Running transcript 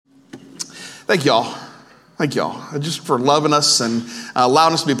Thank y'all. Thank y'all just for loving us and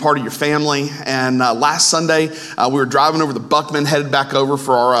allowing us to be a part of your family. And last Sunday, we were driving over the Buckman, headed back over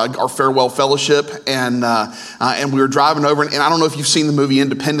for our farewell fellowship. And we were driving over, and I don't know if you've seen the movie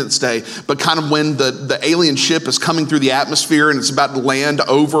Independence Day, but kind of when the alien ship is coming through the atmosphere and it's about to land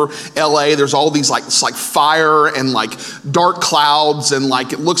over LA, there's all these it's like fire and like dark clouds, and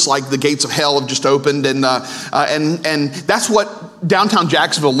like it looks like the gates of hell have just opened. And that's what downtown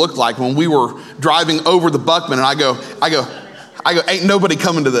Jacksonville looked like when we were driving over the Buckman, and I go, ain't nobody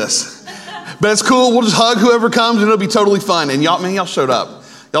coming to this. But it's cool, we'll just hug whoever comes and it'll be totally fun. And y'all showed up.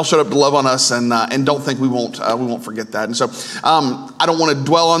 Y'all showed up to love on us, and don't think we won't forget that. And so I don't want to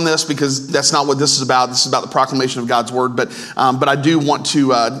dwell on this because that's not what this is about. This is about the proclamation of God's word. But I do want to,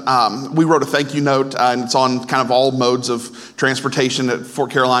 we wrote a thank you note, and it's on kind of all modes of transportation at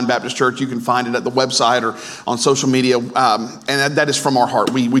Fort Caroline Baptist Church. You can find it at the website or on social media. And that is from our heart.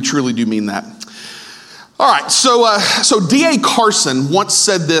 We truly do mean that. All right, so D.A Carson once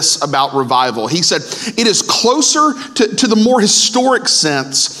said this about revival. He said, it is closer to the more historic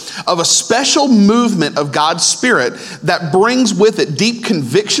sense of a special movement of God's Spirit that brings with it deep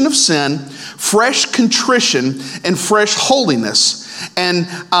conviction of sin, fresh contrition, and fresh holiness, and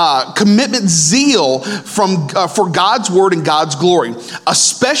commitment, zeal for God's word and God's glory. A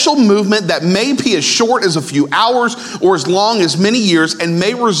special movement that may be as short as a few hours or as long as many years, and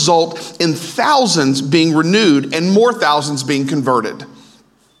may result in thousands being renewed and more thousands being converted.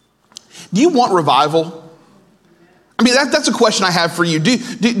 Do you want revival? I mean, that's a question I have for you.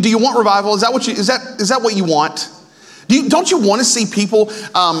 Do you want revival? Is that what you want? Don't you want to see people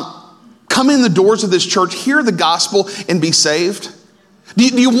come in the doors of this church, hear the gospel, and be saved? Do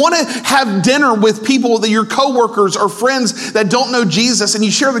you want to have dinner with people, that your coworkers or friends that don't know Jesus, and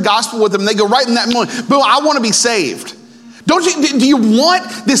you share the gospel with them, and they go right in that moment, boom, I want to be saved. Do you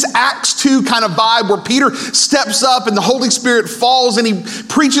want this Acts 2 kind of vibe where Peter steps up and the Holy Spirit falls and he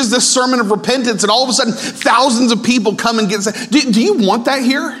preaches this sermon of repentance, and all of a sudden thousands of people come and get saved? Do you want that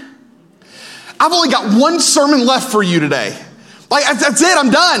here? I've only got one sermon left for you today. Like, that's it,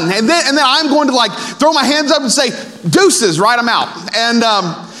 I'm done. And then I'm going to throw my hands up and say, deuces, right, I'm out.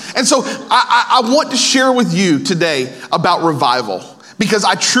 And so I want to share with you today about revival, because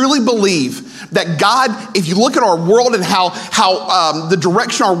I truly believe that God, if you look at our world and how the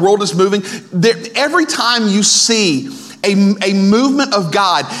direction our world is moving, every time you see a movement of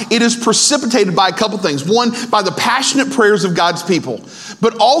God, it is precipitated by a couple things. One, by the passionate prayers of God's people,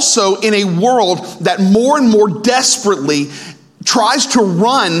 but also in a world that more and more desperately tries to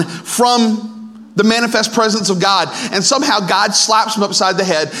run from the manifest presence of God, and somehow God slaps them upside the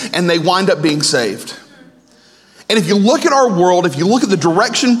head and they wind up being saved. And if you look at our world, if you look at the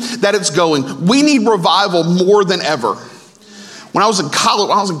direction that it's going, we need revival more than ever. When I was in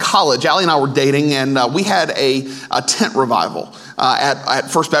college, Allie and I were dating, and we had a tent revival at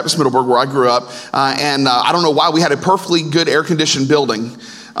First Baptist Middleburg, where I grew up. And I don't know why, we had a perfectly good air-conditioned building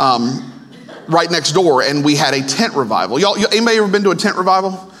right next door, and we had a tent revival. Anybody ever been to a tent revival?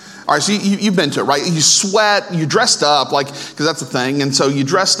 All right, so you've been to it, right? You sweat, you dressed up, because that's the thing. And so you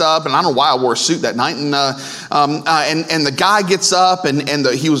dressed up, and I don't know why I wore a suit that night. And the guy gets up, and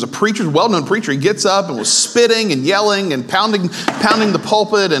he was a preacher, well-known preacher. He gets up and was spitting and yelling and pounding the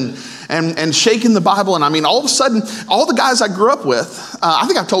pulpit and shaking the Bible. And I mean, all of a sudden, all the guys I grew up with, I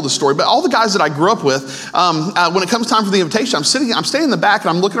think I've told this story, but all the guys that I grew up with, when it comes time for the invitation, I'm standing in the back, and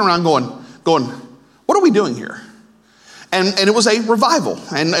I'm looking around going, what are we doing here? And it was a revival.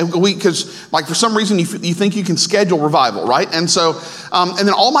 And because for some reason you think you can schedule revival, right? And so, and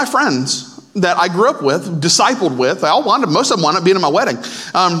then all my friends that I grew up with, discipled with, most of them wound up being at my wedding.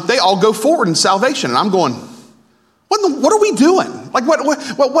 They all go forward in salvation. And I'm going, what are we doing?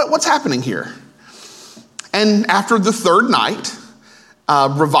 What's happening here? And after the third night,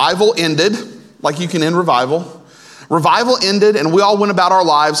 revival ended, like you can end revival. Revival ended, and we all went about our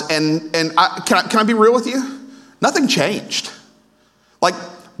lives. And can I be real with you? Nothing changed.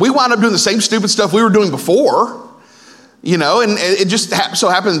 We wound up doing the same stupid stuff we were doing before, and it just so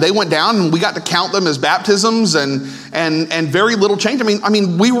happened they went down, and we got to count them as baptisms, and very little change. I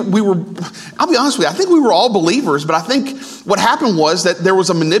mean, we were. I'll be honest with you. I think we were all believers, but I think what happened was that there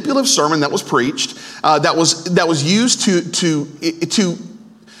was a manipulative sermon that was preached that was used to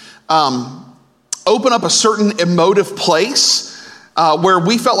open up a certain emotive place. Where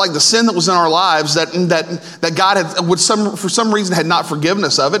we felt like the sin that was in our lives that God had for some reason had not forgiven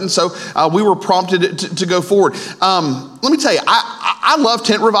us of it, and so we were prompted to go forward. Let me tell you, I love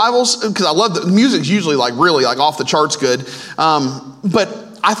tent revivals because I love the music's usually really off the charts good.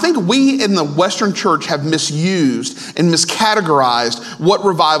 But I think we in the Western church have misused and miscategorized what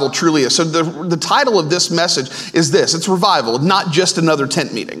revival truly is. So the title of this message is this. It's revival, not just another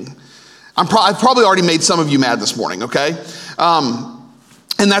tent meeting. I've probably already made some of you mad this morning, okay?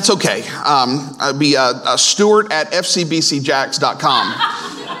 And that's okay. I'd be Stuart at fcbcjacks.com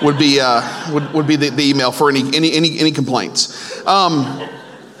would be the email for any complaints.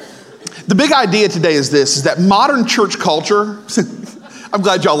 The big idea today is this, is that modern church culture, I'm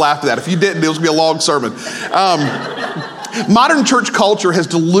glad y'all laughed at that. If you didn't, it was going to be a long sermon. Modern church culture has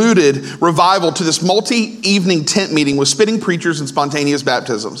diluted revival to this multi-evening tent meeting with spitting preachers and spontaneous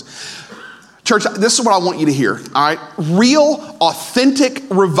baptisms. Church, this is what I want you to hear, all right? Real, authentic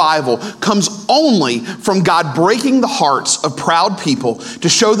revival comes only from God breaking the hearts of proud people to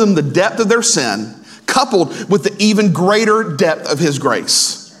show them the depth of their sin, coupled with the even greater depth of his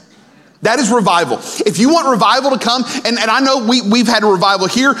grace. That is revival. If you want revival to come, and I know we've had a revival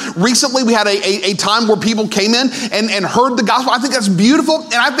here. Recently, we had a time where people came in and heard the gospel. I think that's beautiful,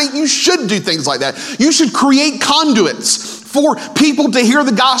 and I think you should do things like that. You should create conduits for people to hear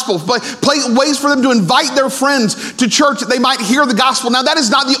the gospel, ways for them to invite their friends to church that they might hear the gospel. Now, that is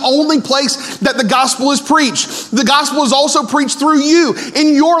not the only place that the gospel is preached. The gospel is also preached through you,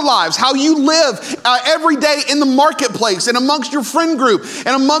 in your lives, how you live every day in the marketplace and amongst your friend group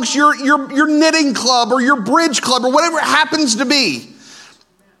and amongst your knitting club or your bridge club or whatever it happens to be.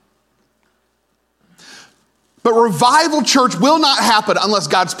 But revival, church, will not happen unless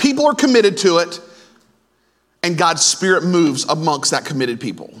God's people are committed to it and God's Spirit moves amongst that committed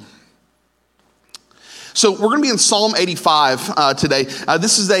people. So we're going to be in Psalm 85 today.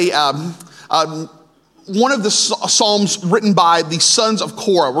 This is one of the Psalms written by the Sons of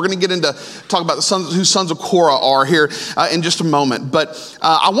Korah. We're going to get into talk about who Sons of Korah are here in just a moment. But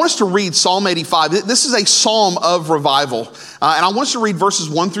I want us to read Psalm 85. This is a psalm of revival. And I want us to read verses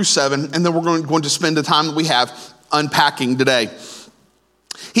 1 through 7, and then we're going to spend the time that we have unpacking today.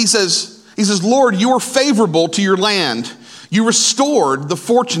 He says, Lord, you are favorable to your land. You restored the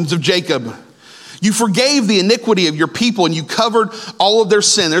fortunes of Jacob. You forgave the iniquity of your people and you covered all of their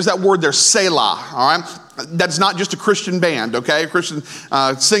sin. There's that word there, Selah, all right? That's not just a Christian band, okay? A Christian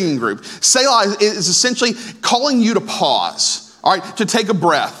singing group. Selah is essentially calling you to pause, all right? To take a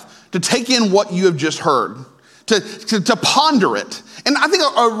breath, to take in what you have just heard, to ponder it. And I think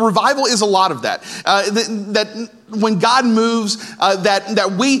a revival is a lot of that. That when God moves,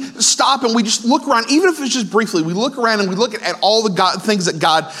 that we stop and we just look around, even if it's just briefly, we look around and we look at all the things that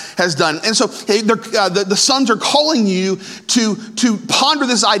God has done. And so the sons are calling you to ponder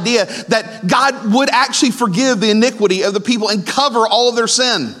this idea that God would actually forgive the iniquity of the people and cover all of their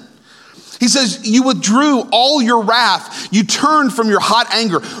sin. He says, you withdrew all your wrath. You turned from your hot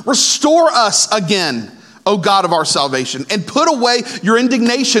anger. Restore us again, O God of our salvation, and put away your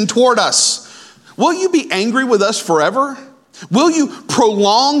indignation toward us. Will you be angry with us forever? Will you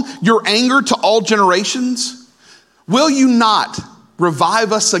prolong your anger to all generations? Will you not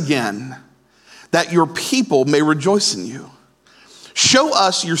revive us again, that your people may rejoice in you? Show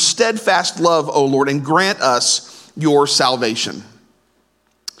us your steadfast love, O Lord, and grant us your salvation.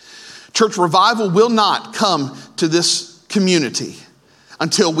 Church, revival will not come to this community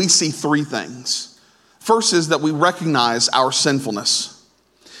until we see three things. First is that we recognize our sinfulness.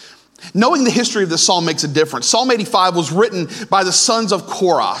 Knowing the history of this psalm makes a difference. Psalm 85 was written by the sons of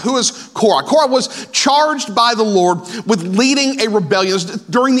Korah. Who is Korah? Korah was charged by the Lord with leading a rebellion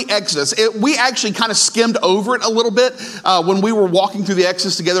during the Exodus. We actually kind of skimmed over it a little bit when we were walking through the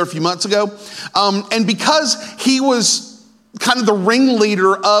Exodus together a few months ago. And because he was kind of the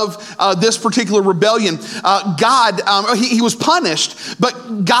ringleader of this particular rebellion, he was punished,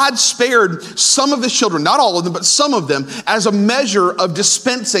 but God spared some of his children, not all of them, but some of them, as a measure of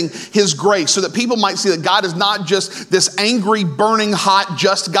dispensing his grace, so that people might see that God is not just this angry, burning, hot,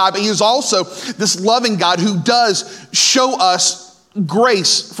 just God, but he is also this loving God who does show us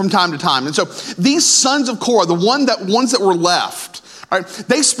grace from time to time. And so these sons of Korah, the ones that were left, right,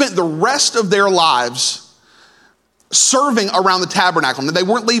 they spent the rest of their lives serving around the tabernacle. Now, they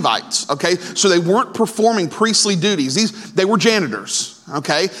weren't Levites, okay? So they weren't performing priestly duties. They were janitors,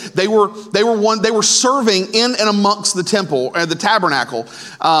 okay? They were serving in and amongst the temple, the tabernacle.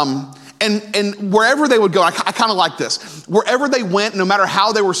 And wherever they would go, I kind of like this. Wherever they went, no matter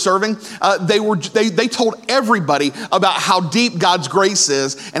how they were serving, they told everybody about how deep God's grace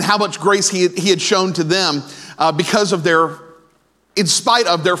is and how much grace he had shown to them because of in spite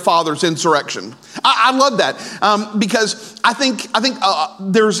of their father's insurrection. I love that because I think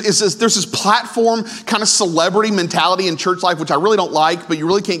there's this platform kind of celebrity mentality in church life, which I really don't like, but you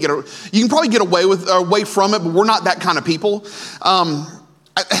really can't you can probably get away from it, but we're not that kind of people.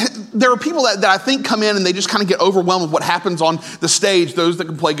 there are people that I think come in and they just kind of get overwhelmed with what happens on the stage. Those that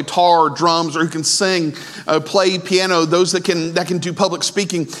can play guitar or drums or who can sing, play piano, those that can do public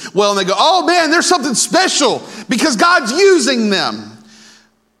speaking well. And they go, oh man, there's something special because God's using them.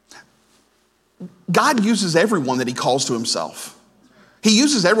 God uses everyone that he calls to himself. He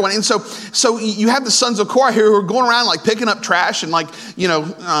uses everyone. And so you have the sons of Korah here who are going around like picking up trash and like,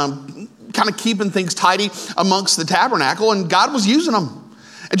 kind of keeping things tidy amongst the tabernacle, and God was using them.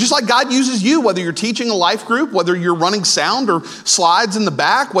 And just like God uses you, whether you're teaching a life group, whether you're running sound or slides in the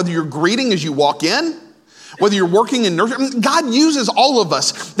back, whether you're greeting as you walk in, whether you're working in nursery, God uses all of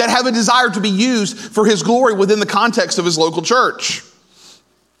us that have a desire to be used for his glory within the context of his local church.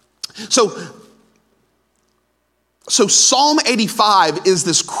 So Psalm 85 is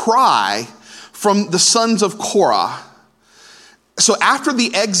this cry from the sons of Korah. So after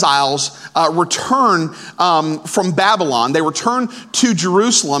the exiles return from Babylon, they return to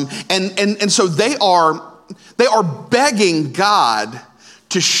Jerusalem, and so they are begging God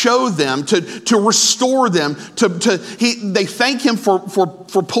to show them, to restore them. They thank him for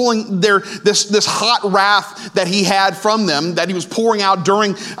pulling this hot wrath that he had from them, that he was pouring out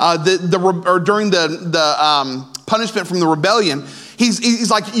during the punishment from the rebellion. He's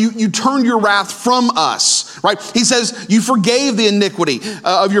like, you turned your wrath from us, right? He says, you forgave the iniquity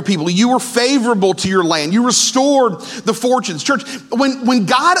of your people. You were favorable to your land. You restored the fortunes. Church, when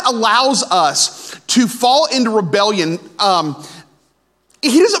God allows us to fall into rebellion,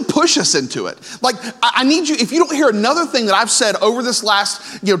 he doesn't push us into it. Like, I need you, if you don't hear another thing that I've said over this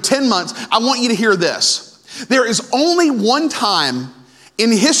last 10 months, I want you to hear this. There is only one time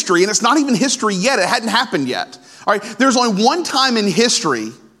in history, and it's not even history yet, it hadn't happened yet. All right, there's only one time in history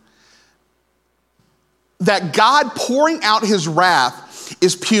that God pouring out his wrath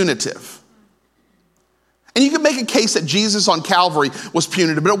is punitive. And you can make a case that Jesus on Calvary was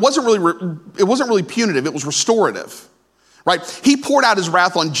punitive, but it wasn't really punitive, it was restorative. Right? He poured out his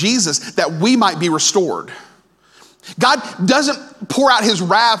wrath on Jesus that we might be restored. God doesn't pour out his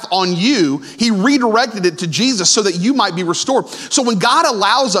wrath on you. He redirected it to Jesus so that you might be restored. So when God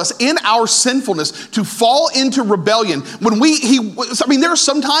allows us in our sinfulness to fall into rebellion, there are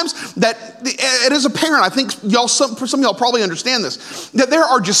some times that, and as a parent, I think some of y'all probably understand this, that there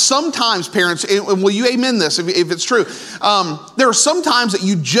are just some times, parents, and will you amen this if it's true, there are some times that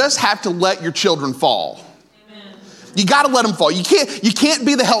you just have to let your children fall. You got to let them fall. You can't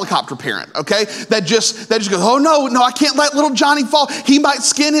be the helicopter parent, okay? That just goes, oh no, I can't let little Johnny fall. He might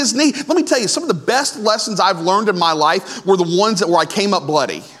skin his knee. Let me tell you, some of the best lessons I've learned in my life were the ones where I came up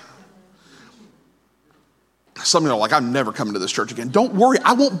bloody. Some of you are like, I'm never coming to this church again. Don't worry,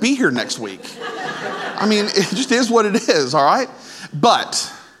 I won't be here next week. I mean, it just is what it is, all right? But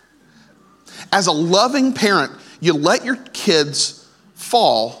as a loving parent, you let your kids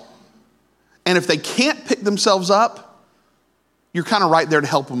fall. And if they can't pick themselves up, you're kind of right there to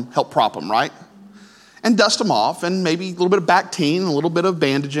help prop them, right? And dust them off, and maybe a little bit of Bactine, a little bit of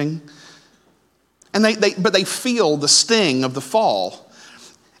bandaging. And but they feel the sting of the fall.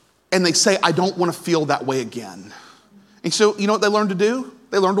 And they say, I don't want to feel that way again. And so, you know what they learn to do?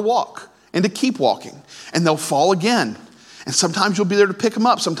 They learn to walk and to keep walking. And they'll fall again. And sometimes you'll be there to pick them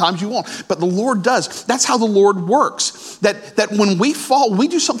up. Sometimes you won't. But the Lord does. That's how the Lord works. That when we fall, when we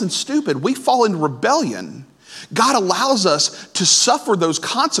do something stupid, we fall into rebellion, God allows us to suffer those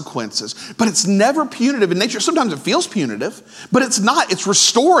consequences. But it's never punitive in nature. Sometimes it feels punitive, but it's not. It's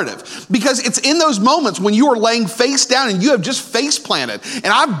restorative. Because it's in those moments when you are laying face down and you have just face planted. And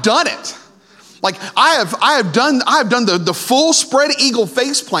I've done it. Like I have done the full spread eagle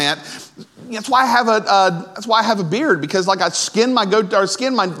face plant. That's why I have a beard, because like I skinned my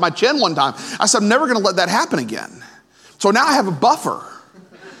chin one time. I said, I'm never going to let that happen again. So now I have a buffer.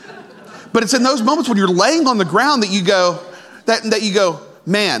 But it's in those moments when you're laying on the ground that you go,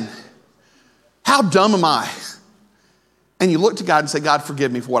 man, how dumb am I? And you look to God and say, God,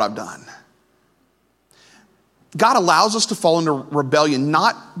 forgive me for what I've done. God allows us to fall into rebellion,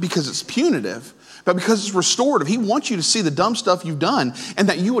 not because it's punitive, but because it's restorative. He wants you to see the dumb stuff you've done and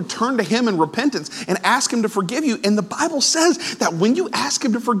that you would turn to him in repentance and ask him to forgive you. And the Bible says that when you ask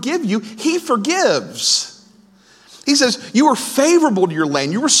him to forgive you, he forgives. He says, you were favorable to your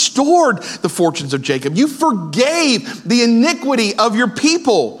land. You restored the fortunes of Jacob. You forgave the iniquity of your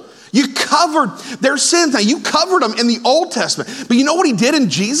people. You covered their sins. Now, you covered them in the Old Testament. But you know what he did in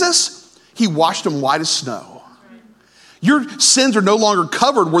Jesus? He washed them white as snow. Your sins are no longer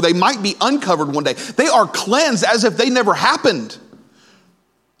covered where they might be uncovered one day. They are cleansed as if they never happened.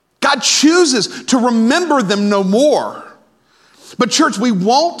 God chooses to remember them no more. But church, we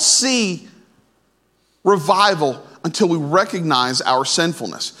won't see revival until we recognize our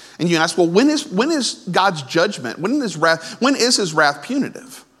sinfulness. And you ask, well, when is God's judgment? When is his wrath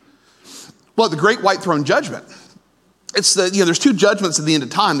punitive? Well, the great white throne judgment. It's there's two judgments at the end of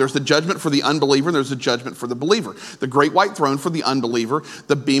time. There's the judgment for the unbeliever, and there's the judgment for the believer. The great white throne for the unbeliever,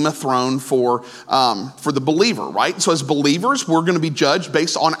 the bema throne for the believer, right? So as believers, we're going to be judged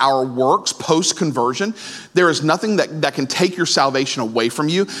based on our works post-conversion. There is nothing that can take your salvation away from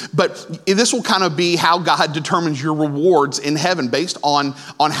you, but this will kind of be how God determines your rewards in heaven based on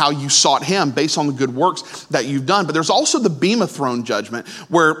how you sought him, based on the good works that you've done. But there's also the bema throne judgment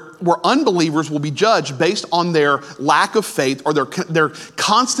where unbelievers will be judged based on their lack of faith or their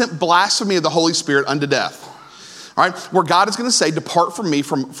constant blasphemy of the Holy Spirit unto death. All right, where God is going to say, depart from me,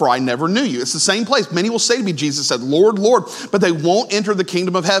 for I never knew you. It's the same place. Many will say to me, Jesus said, Lord, Lord, but they won't enter the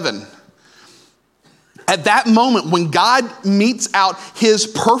kingdom of heaven. At that moment, when God metes out his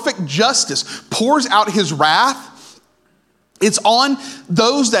perfect justice, pours out his wrath, it's on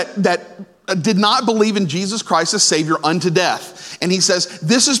those that did not believe in Jesus Christ as Savior unto death. And he says,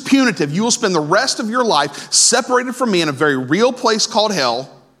 this is punitive. You will spend the rest of your life separated from me in a very real place called hell.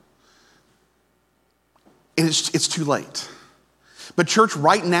 And it's too late. But church,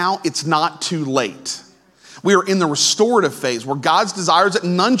 right now, it's not too late. We are in the restorative phase where God's desire is that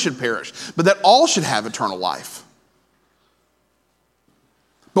none should perish, but that all should have eternal life.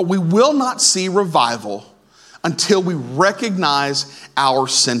 But we will not see revival until we recognize our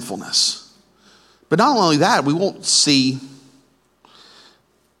sinfulness. But not only that, we won't see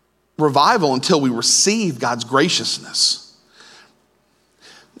revival until we receive God's graciousness.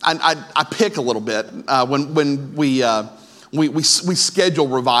 I pick a little bit when we schedule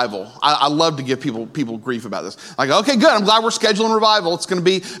revival. I love to give people grief about this. Like, okay, good. I'm glad we're scheduling revival. It's going to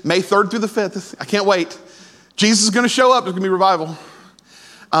be May 3rd through the 5th. I can't wait. Jesus is going to show up. There's going to be revival.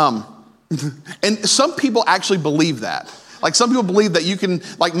 And some people actually believe that. Like some people believe that you can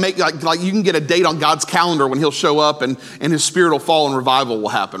you can get a date on God's calendar when he'll show up and his spirit will fall and revival will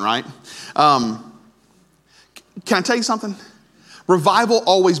happen, right? Can I tell you something? Revival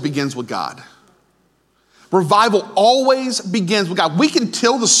always begins with God. Revival always begins with God. We can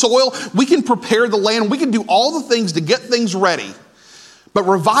till the soil, we can prepare the land, we can do all the things to get things ready. But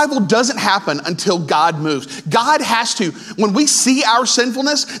revival doesn't happen until God moves. God has to. When we see our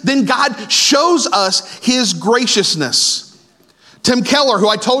sinfulness, then God shows us his graciousness. Tim Keller, who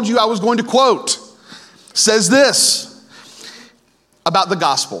I told you I was going to quote, says this about the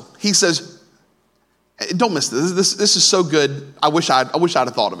gospel. He says, don't miss this. This is so good. I wish I'd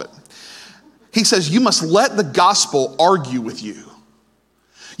have thought of it. He says, you must let the gospel argue with you.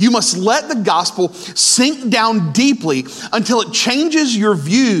 You must let the gospel sink down deeply until it changes your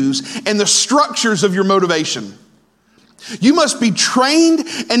views and the structures of your motivation. You must be trained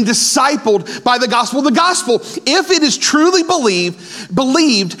and discipled by the gospel. The gospel, if it is truly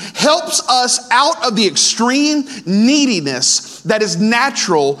believed, helps us out of the extreme neediness that is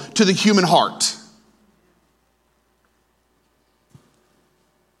natural to the human heart.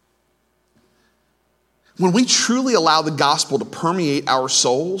 When we truly allow the gospel to permeate our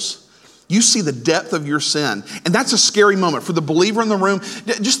souls, you see the depth of your sin. And that's a scary moment for the believer in the room.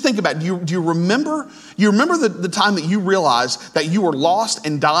 Just think about it. Do you remember the time that you realized that you were lost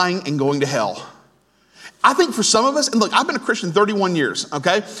and dying and going to hell? I think for some of us, and look, I've been a Christian 31 years,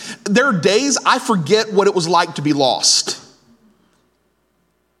 okay? There are days I forget what it was like to be lost.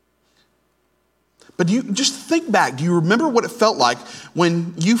 But you just think back. Do you remember what it felt like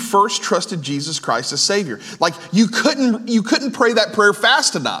when you first trusted Jesus Christ as Savior? Like you couldn't pray that prayer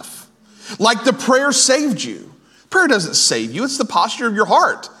fast enough. Like the prayer saved you. Prayer doesn't save you. It's the posture of your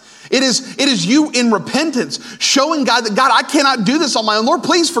heart. It is you in repentance showing God that, God, I cannot do this on my own. Lord,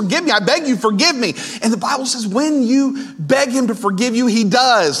 please forgive me. I beg you, forgive me. And the Bible says when you beg him to forgive you, he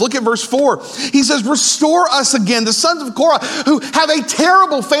does. Look at verse 4. He says, restore us again, the sons of Korah who have a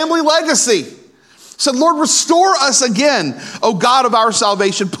terrible family legacy. Said, Lord, restore us again, O God of our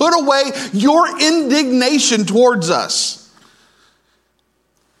salvation. Put away your indignation towards us.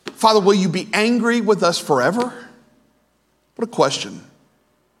 Father, will you be angry with us forever? What a question.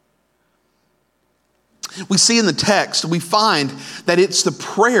 We see in the text, we find that it's the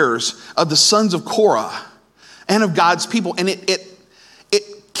prayers of the sons of Korah and of God's people, and it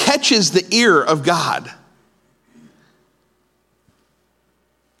catches the ear of God.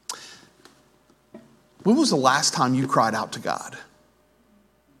 When was the last time you cried out to God?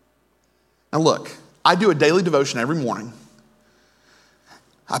 Now look, I do a daily devotion every morning.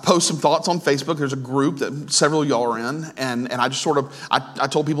 I post some thoughts on Facebook. There's a group that several of y'all are in. And I just I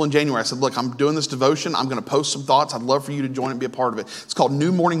told people in January, I said, look, I'm doing this devotion. I'm going to post some thoughts. I'd love for you to join and be a part of it. It's called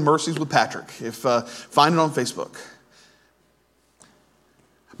New Morning Mercies with Patrick. Find it on Facebook.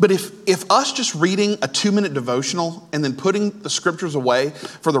 But if us just reading a 2-minute devotional and then putting the scriptures away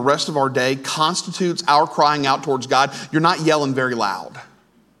for the rest of our day constitutes our crying out towards God, you're not yelling very loud.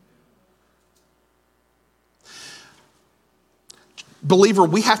 Believer,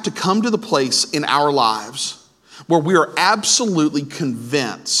 we have to come to the place in our lives where we are absolutely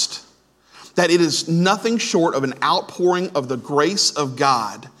convinced that it is nothing short of an outpouring of the grace of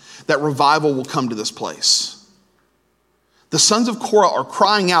God that revival will come to this place. The sons of Korah are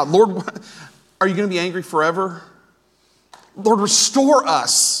crying out, Lord, are you going to be angry forever? Lord, restore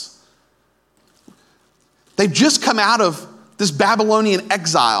us. They've just come out of this Babylonian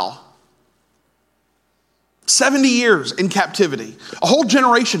exile. 70 years in captivity. A whole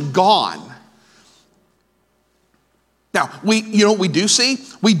generation gone. Now, we do see?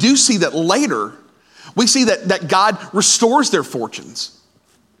 We do see that later, we see that God restores their fortunes.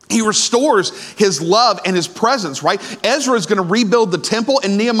 He restores his love and his presence, right? Ezra is going to rebuild the temple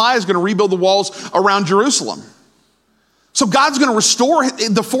and Nehemiah is going to rebuild the walls around Jerusalem. So God's going to restore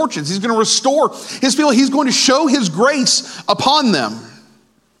the fortunes. He's going to restore his people. He's going to show his grace upon them.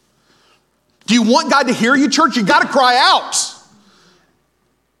 Do you want God to hear you, church? You got to cry out.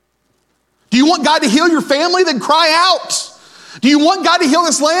 Do you want God to heal your family? Then cry out. Do you want God to heal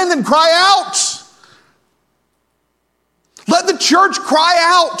this land? Then cry out. Let the church cry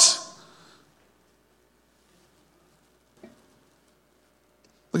out.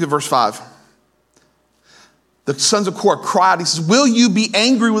 Look at verse 5. The sons of Korah cried. He says, will you be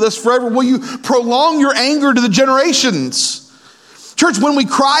angry with us forever? Will you prolong your anger to the generations? Church, when we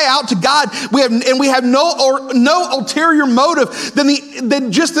cry out to God, we have no ulterior motive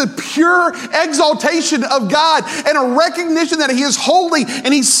than just the pure exaltation of God and a recognition that he is holy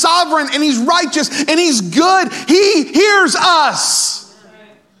and he's sovereign and he's righteous and he's good. He hears us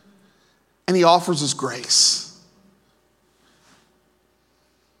and he offers us grace.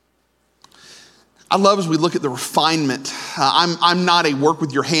 I love as we look at the refinement. I'm not a work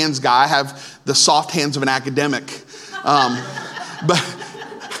with your hands guy. I have the soft hands of an academic. But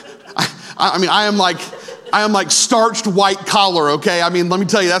I am like starched white collar, okay? I mean, let me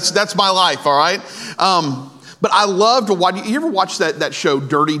tell you, that's my life, all right? But I love to watch. You ever watch that show,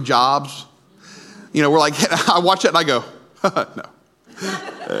 Dirty Jobs? You know, we're like, I watch it and I go, no.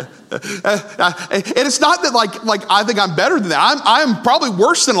 And it's not that like I think I'm better than that. I'm probably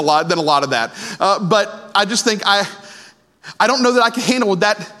worse than a lot of that. But I just think I don't know that I can handle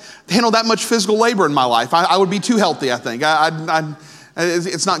that much physical labor in my life. I would be too healthy, I think.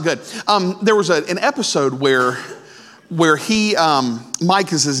 It's not good. There was an episode where he,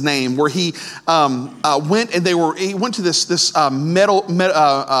 Mike is his name, where he went and he went to this metal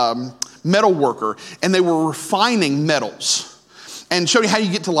worker, and they were refining metals. And showed you how you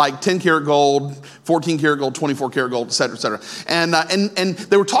get to like 10 karat gold, 14 karat gold, 24 karat gold, et cetera, et cetera. And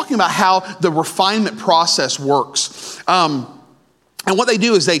they were talking about how the refinement process works. And what they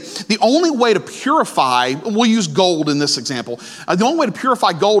do is the only way to purify, we'll use gold in this example, the only way to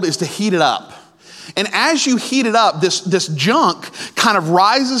purify gold is to heat it up. And as you heat it up, this junk kind of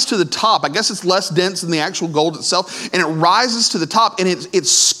rises to the top. I guess it's less dense than the actual gold itself, and it rises to the top, and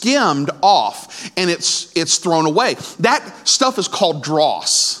it's skimmed off, and it's thrown away. That stuff is called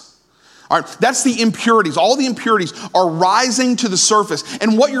dross. All right, that's the impurities. All the impurities are rising to the surface.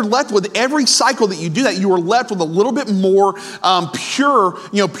 And what you're left with, every cycle that you do that, you are left with a little bit more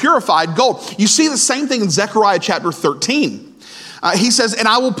purified gold. You see the same thing in Zechariah chapter 13. He says, and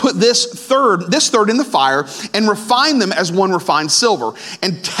I will put this third in the fire and refine them as one refines silver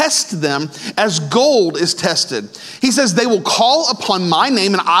and test them as gold is tested. He says, they will call upon my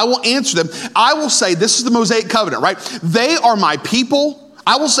name and I will answer them. I will say, this is the Mosaic covenant, right? They are my people.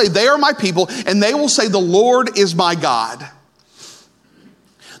 I will say they are my people, and they will say the Lord is my God.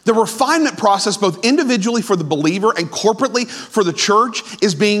 The refinement process, both individually for the believer and corporately for the church,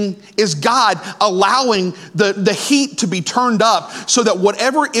 is God allowing the heat to be turned up so that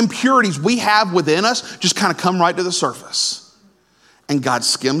whatever impurities we have within us just kind of come right to the surface. And God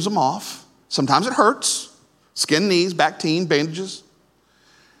skims them off. Sometimes it hurts. Skin, knees, back, teen, bandages.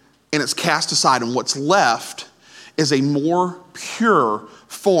 And it's cast aside, and what's left is a more pure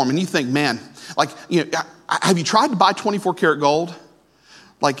form. And you think, man, have you tried to buy 24 karat gold?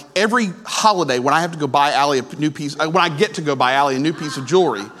 Like every holiday when I have to go buy Allie a new piece, when I get to go buy Allie a new piece of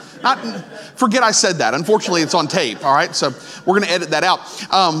jewelry, forget I said that. Unfortunately, it's on tape, all right? So we're going to edit that out.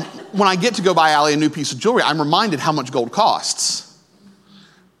 When I get to go buy Allie a new piece of jewelry, I'm reminded how much gold costs,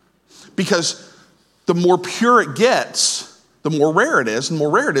 because the more pure it gets, the more rare it is, and the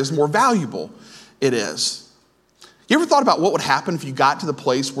more rare it is, the more valuable it is. You ever thought about what would happen if you got to the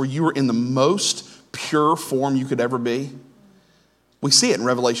place where you were in the most pure form you could ever be? We see it in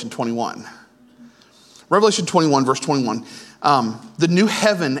Revelation 21. Revelation 21, verse 21. The new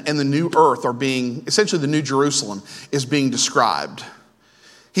heaven and the new earth are being, essentially the new Jerusalem is being described.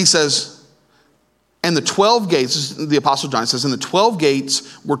 He says, and the 12 gates, the Apostle John says, and the 12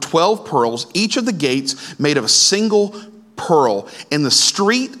 gates were 12 pearls, each of the gates made of a single pearl. And the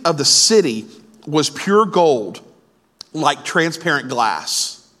street of the city was pure gold, like transparent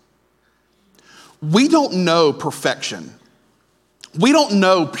glass. We don't know perfection. We don't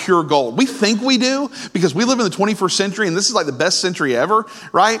know pure gold. We think we do because we live in the 21st century and this is like the best century ever,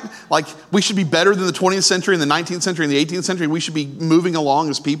 right? Like we should be better than the 20th century and the 19th century and the 18th century. We should be moving along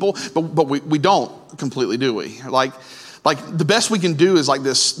as people, but we don't completely, do we? Like the best we can do is like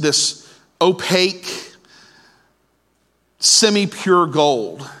this opaque, semi-pure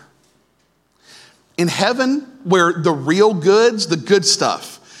gold. In heaven, where the real goods, the good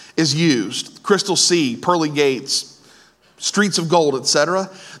stuff is used, crystal sea, pearly gates, streets of gold, etc.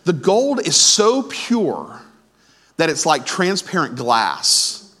 The gold is so pure that it's like transparent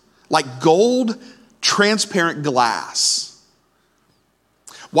glass. Like gold, transparent glass.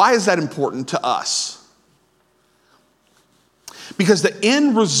 Why is that important to us? Because the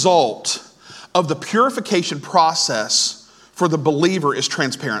end result of the purification process for the believer is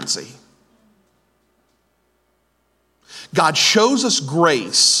transparency. God shows us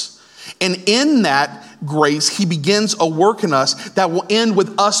grace, and in that grace, he begins a work in us that will end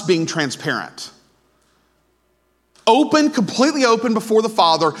with us being transparent. Open, completely open before the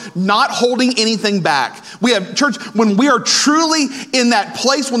Father, not holding anything back. We have, church, when we are truly in that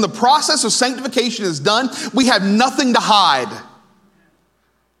place, when the process of sanctification is done, we have nothing to hide.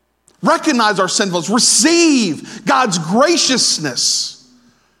 Recognize our sinfulness. Receive God's graciousness.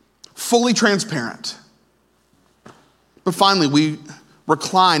 Fully transparent. But finally, we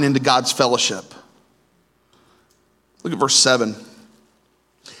recline into God's fellowship. Look at verse 7.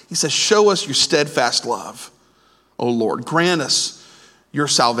 He says, show us your steadfast love, O Lord. Grant us your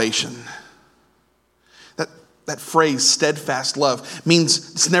salvation. That phrase, steadfast love,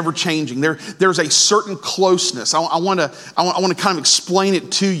 means it's never changing. There's a certain closeness. I want to kind of explain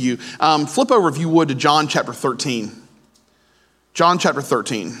it to you. Flip over, if you would, to John chapter 13. John chapter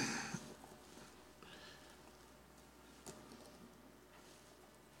 13.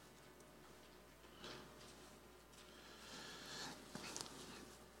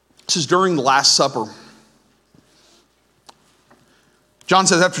 This is during the Last Supper. John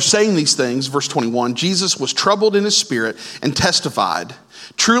says, after saying these things, verse 21, Jesus was troubled in his spirit and testified,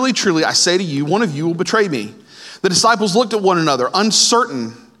 truly, truly, I say to you, one of you will betray me. The disciples looked at one another,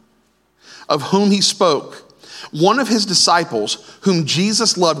 uncertain of whom he spoke. One of his disciples, whom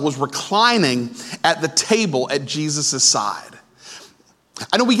Jesus loved, was reclining at the table at Jesus' side.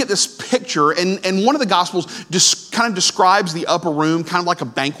 I know we get this picture, and one of the Gospels just kind of describes the upper room kind of like a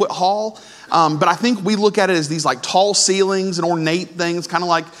banquet hall. But I think we look at it as these like tall ceilings and ornate things, kind of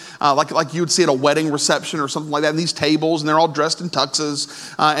like you would see at a wedding reception or something like that. And these tables, and they're all dressed in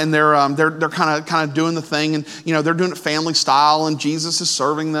tuxes, and they're kind of doing the thing, and they're doing it family style, and Jesus is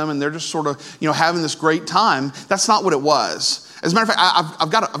serving them, and they're just sort of having this great time. That's not what it was. As a matter of fact,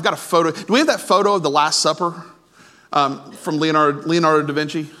 I've got a photo. Do we have that photo of the Last Supper? From Leonardo da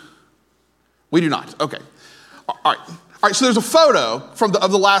Vinci? We do not. Okay. All right. So there's a photo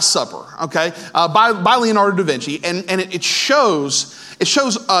of the Last Supper. Okay, by Leonardo da Vinci, and it shows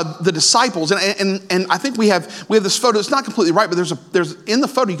the disciples, and I think we have this photo. It's not completely right, but there's in the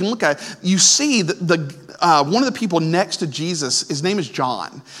photo you can look at it. You see the one of the people next to Jesus. His name is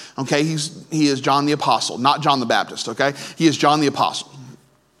John. Okay, he is John the Apostle, not John the Baptist. Okay, he is John the Apostle.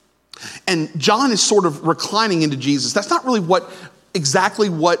 And John is sort of reclining into Jesus. That's not really exactly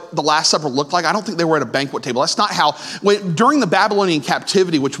what the Last Supper looked like. I don't think they were at a banquet table. That's not how, during the Babylonian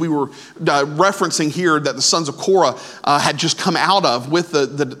Captivity, which we were referencing here, that the Sons of Korah had just come out of with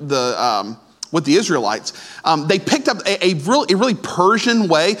the Israelites, they picked up a really Persian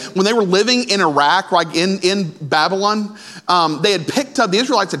way. When they were living in Iraq, like in Babylon, the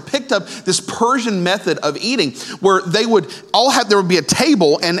Israelites had picked up this Persian method of eating, where there would be a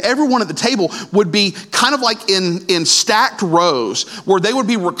table, and everyone at the table would be kind of like in stacked rows, where they would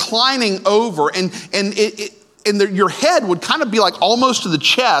be reclining over, and your head would kind of be like almost to the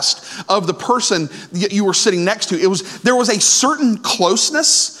chest of the person you were sitting next to. There was a certain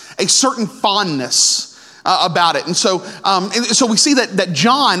closeness, a certain fondness about it. And so we see that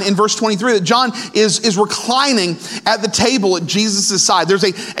John, in verse 23, that John is reclining at the table at Jesus' side. There's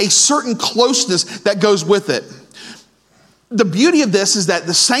a certain closeness that goes with it. The beauty of this is that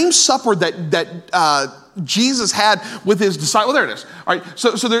the same supper that Jesus had with his disciples. Oh, there it is. All right.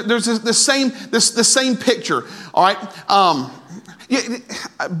 So there's the same picture. All right.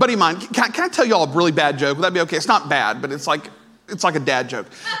 Buddy of mine, can I tell y'all a really bad joke? Would that be okay? It's not bad, but it's like a dad joke.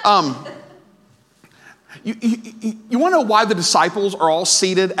 You want to know why the disciples are all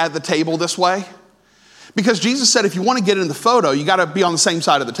seated at the table this way? Because Jesus said, if you want to get in the photo, you got to be on the same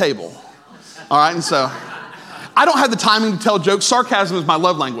side of the table. All right. And so I don't have the timing to tell jokes. Sarcasm is my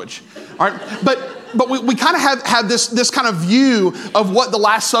love language. All right. But we kind of have this kind of view of what the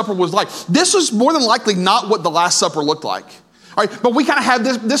Last Supper was like. This was more than likely not what the Last Supper looked like. All right, but we kind of have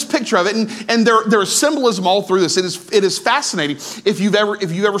this picture of it, and there is symbolism all through this. It is fascinating if you've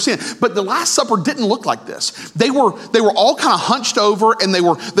ever seen it. But the Last Supper didn't look like this. They were all kind of hunched over, and they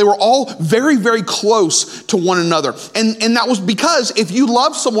were all very, very close to one another. And that was because if you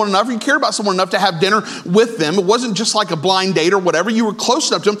loved someone enough, or you cared about someone enough to have dinner with them, it wasn't just like a blind date or whatever. You were close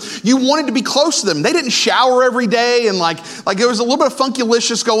enough to them. You wanted to be close to them. They didn't shower every day, and like there was a little bit of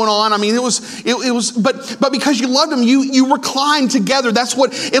funkylicious going on. I mean, it was. But because you loved them, you reclined together. That's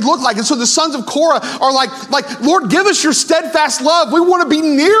what it looked like. And so the sons of Korah are like, Lord, give us your steadfast love. We want to be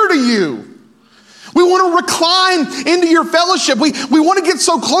near to you. We want to recline into your fellowship. We want to get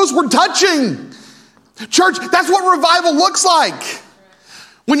so close we're touching. Church, that's what revival looks like.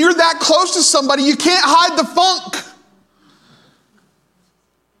 When you're that close to somebody, you can't hide the funk.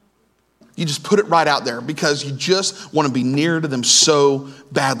 You just put it right out there because you just want to be near to them so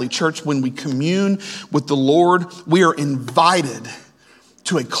badly. Church, when we commune with the Lord, we are invited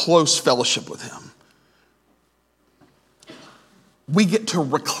to a close fellowship with him. We get to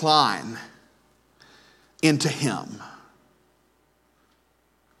recline into him.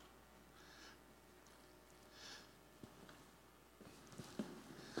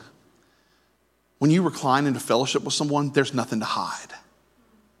 When you recline into fellowship with someone, there's nothing to hide.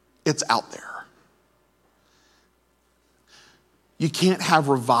 It's out there. You can't have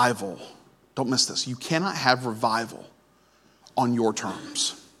revival. Don't miss this. You cannot have revival on your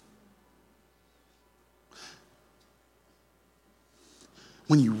terms.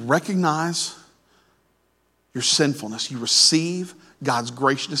 When you recognize your sinfulness, you receive God's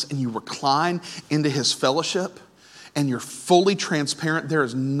graciousness and you recline into his fellowship and you're fully transparent, there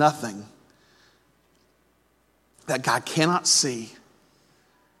is nothing that God cannot see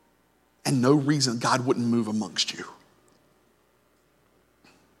and no reason God wouldn't move amongst you.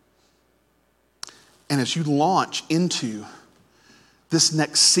 And as you launch into this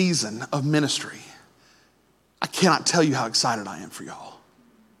next season of ministry, I cannot tell you how excited I am for y'all.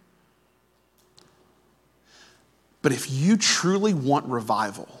 But if you truly want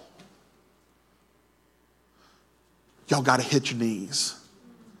revival, y'all got to hit your knees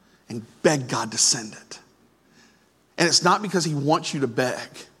and beg God to send it. And it's not because he wants you to beg.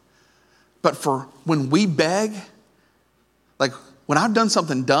 But for when we beg, like when I've done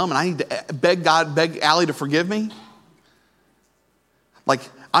something dumb and I need to beg Allie to forgive me, like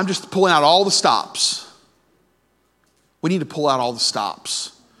I'm just pulling out all the stops. We need to pull out all the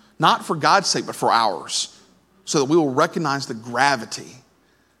stops. Not for God's sake, but for ours. So that we will recognize the gravity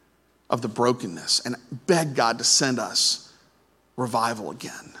of the brokenness and beg God to send us revival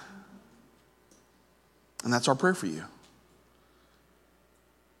again. And that's our prayer for you.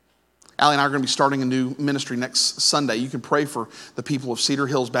 Allie and I are going to be starting a new ministry next Sunday. You can pray for the people of Cedar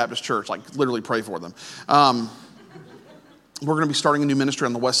Hills Baptist Church, like literally pray for them. We're going to be starting a new ministry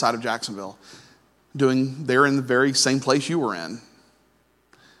on the west side of Jacksonville. They're in the very same place you were in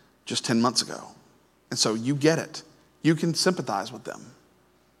just 10 months ago. And so you get it. You can sympathize with them.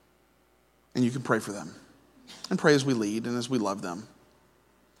 And you can pray for them. And pray as we lead and as we love them.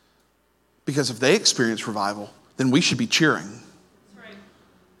 Because if they experience revival, then we should be cheering.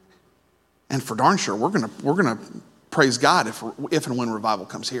 And for darn sure, we're gonna praise God if and when revival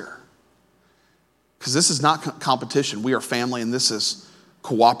comes here. Because this is not competition. We are family and this is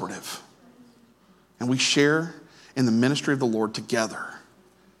cooperative. And we share in the ministry of the Lord together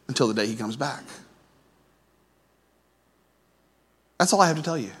until the day he comes back. That's all I have to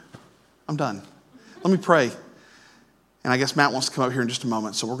tell you. I'm done. Let me pray. And I guess Matt wants to come up here in just a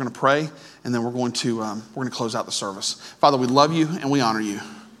moment. So we're going to pray and then we're going to close out the service. Father, we love you and we honor you.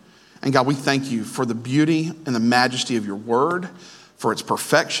 And God, we thank you for the beauty and the majesty of your word, for its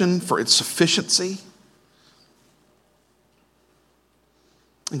perfection, for its sufficiency.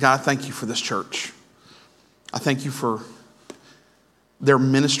 And God, I thank you for this church. I thank you for their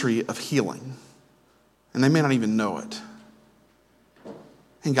ministry of healing And they may not even know it.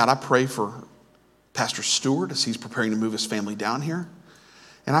 And God, I pray for Pastor Stewart as he's preparing to move his family down here.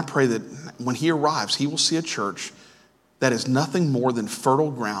 And I pray that when he arrives, he will see a church that is nothing more than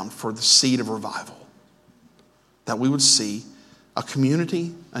fertile ground for the seed of revival. That we would see a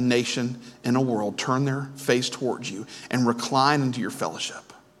community, a nation, and a world turn their face towards you and recline into your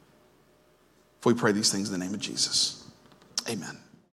fellowship. For we pray these things in the name of Jesus. Amen.